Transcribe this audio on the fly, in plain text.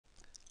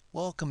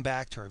Welcome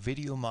back to our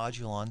video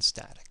module on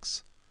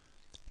statics.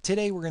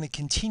 Today we're going to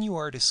continue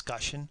our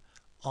discussion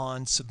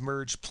on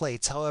submerged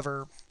plates.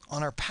 However,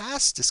 on our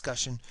past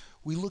discussion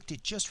we looked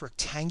at just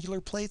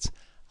rectangular plates.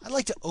 I'd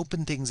like to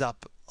open things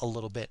up a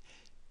little bit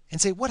and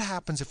say what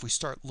happens if we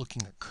start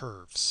looking at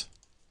curves.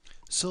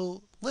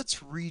 So let's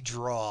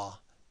redraw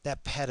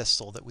that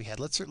pedestal that we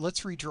had. Let's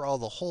redraw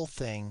the whole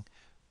thing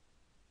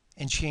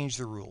and change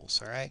the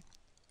rules. All right,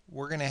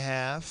 we're going to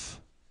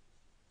have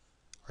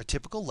our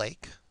typical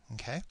lake,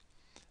 okay?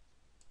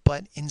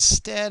 But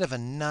instead of a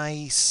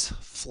nice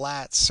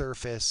flat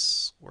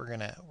surface, we're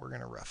gonna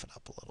rough it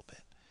up a little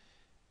bit.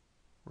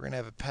 We're gonna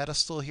have a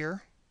pedestal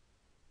here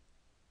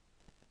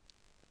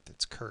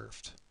that's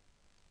curved.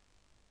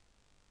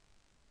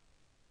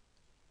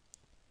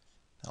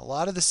 Now, a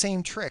lot of the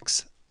same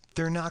tricks,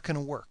 they're not going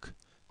to work.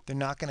 They're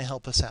not going to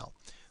help us out.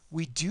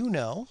 We do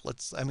know,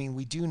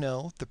 we do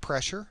know the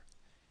pressure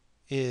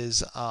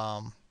is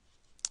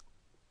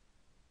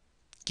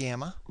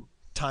gamma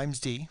times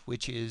d,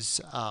 which is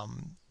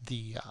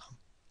the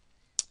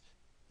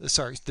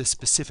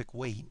specific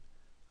weight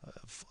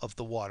of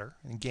the water,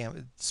 and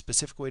gamma,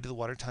 specific weight of the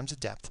water times the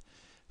depth.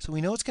 So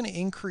we know it's going to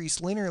increase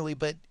linearly,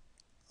 but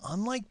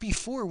unlike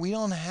before, we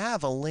don't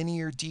have a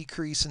linear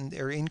decrease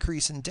or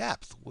increase in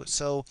depth.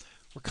 So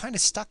we're kind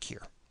of stuck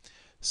here.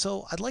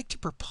 So I'd like to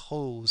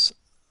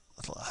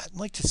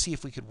see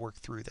if we could work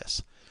through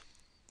this.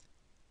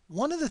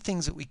 One of the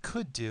things that we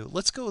could do,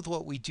 let's go with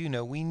what we do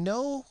know. We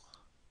know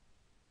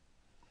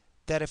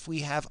that if we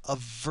have a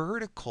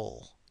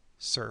vertical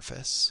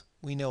surface,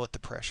 we know what the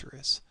pressure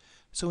is.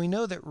 So we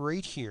know that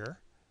right here,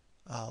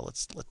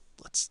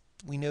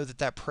 we know that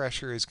that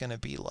pressure is going to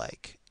be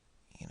like,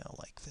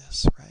 like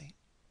this, right?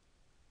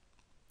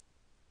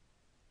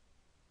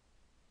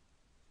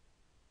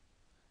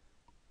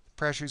 The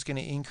pressure is going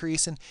to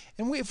increase, and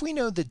if we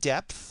know the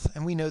depth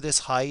and we know this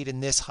height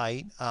and this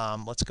height,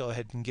 let's go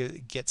ahead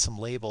and get some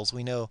labels.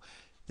 We know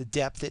the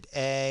depth at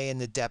A and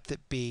the depth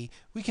at B.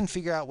 We can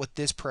figure out what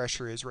this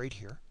pressure is right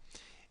here.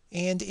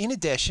 And in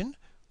addition,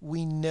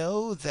 we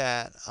know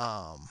that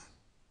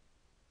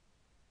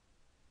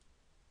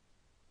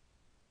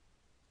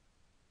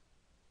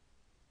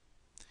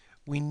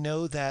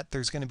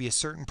there's going to be a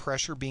certain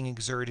pressure being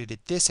exerted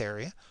at this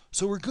area.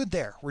 So we're good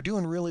there. We're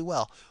doing really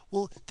well.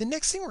 Well, the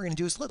next thing we're going to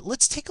do is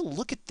let's take a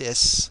look at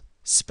this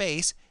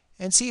space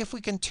and see if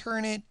we can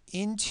turn it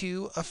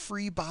into a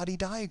free body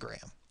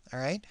diagram. All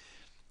right.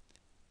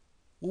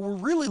 What we're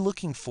really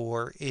looking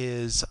for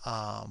is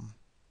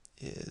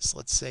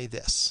let's say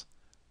this.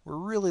 We're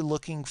really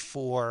looking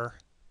for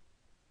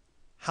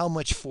how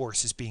much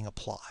force is being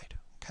applied.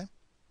 Okay,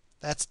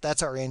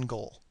 that's our end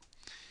goal.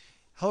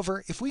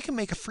 However, if we can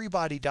make a free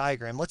body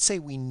diagram, let's say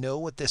we know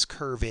what this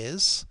curve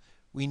is,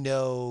 we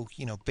know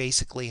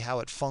basically how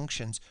it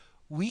functions,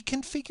 we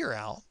can figure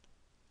out,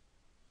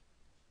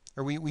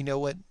 or we know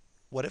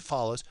what it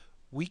follows,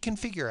 we can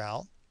figure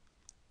out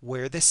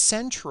where the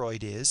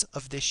centroid is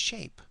of this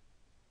shape.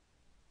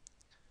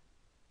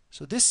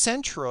 So this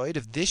centroid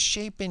of this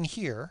shape in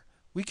here,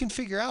 we can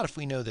figure out if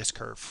we know this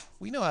curve.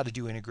 We know how to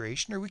do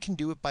integration, or we can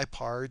do it by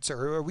parts,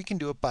 or we can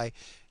do it by,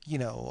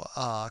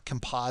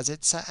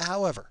 composites,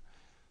 however.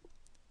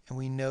 And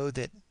we know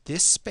that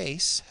this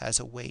space has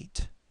a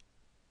weight.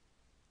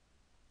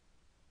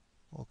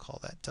 We'll call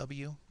that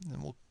W,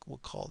 and we'll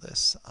call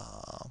this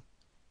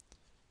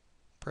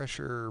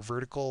pressure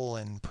vertical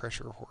and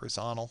pressure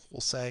horizontal,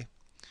 we'll say.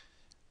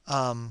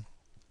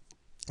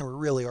 We're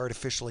really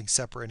artificially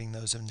separating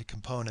those into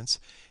components.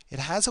 It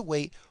has a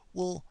weight.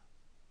 Well,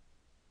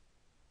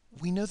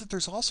 we know that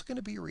there's also going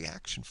to be a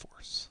reaction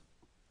force.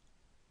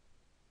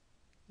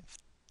 If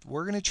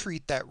we're going to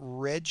treat that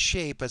red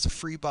shape as a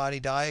free body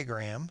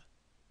diagram,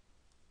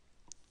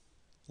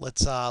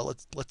 let's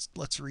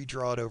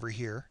redraw it over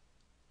here.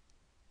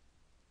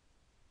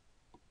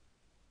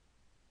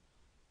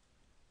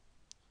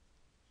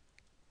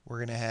 We're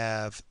going to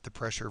have the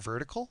pressure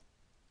vertical.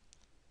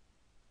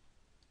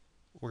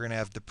 We're going to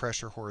have the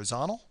pressure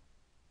horizontal.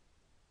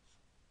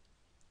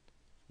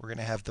 We're going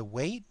to have the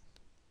weight.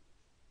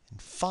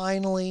 And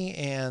finally,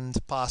 and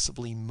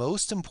possibly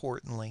most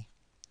importantly,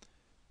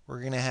 we're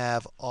going to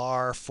have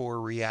R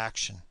for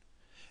reaction.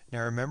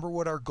 Now remember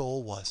what our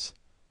goal was.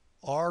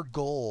 Our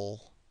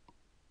goal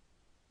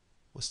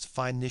was to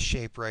find this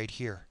shape right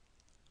here.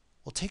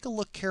 Well, take a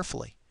look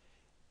carefully.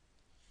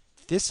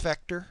 This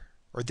vector,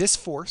 or this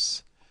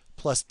force,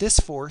 plus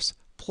this force,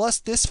 plus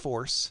this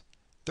force,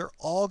 they're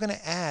all going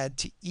to add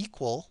to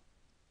equal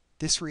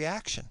this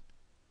reaction.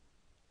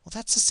 Well,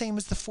 that's the same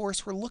as the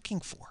force we're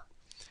looking for.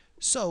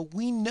 So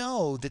we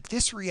know that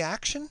this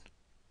reaction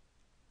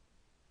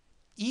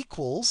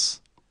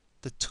equals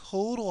the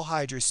total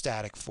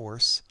hydrostatic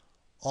force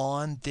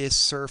on this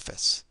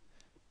surface.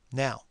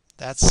 Now,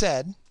 that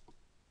said,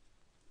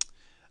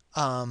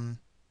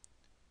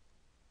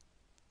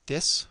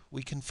 this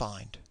we can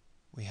find.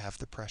 We have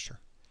the pressure.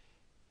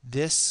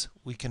 This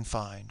we can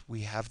find.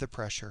 We have the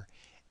pressure.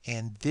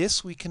 And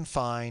this we can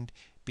find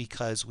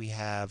because we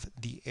have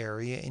the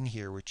area in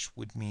here, which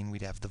would mean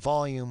we'd have the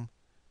volume,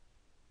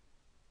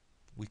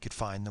 we could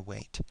find the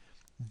weight.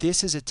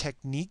 This is a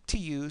technique to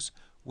use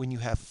when you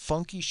have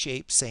funky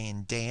shapes, say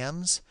in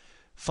dams,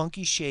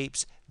 funky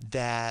shapes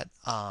that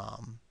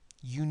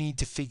you need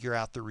to figure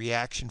out the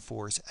reaction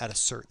force at a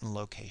certain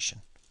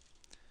location.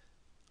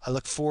 I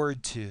look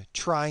forward to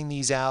trying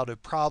these out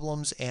at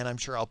problems, and I'm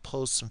sure I'll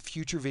post some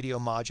future video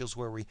modules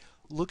where we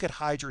look at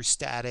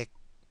hydrostatic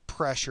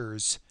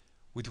pressures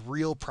with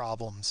real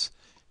problems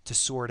to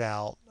sort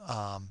out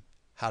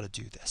how to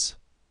do this.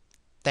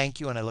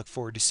 Thank you, and I look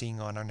forward to seeing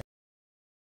you on our next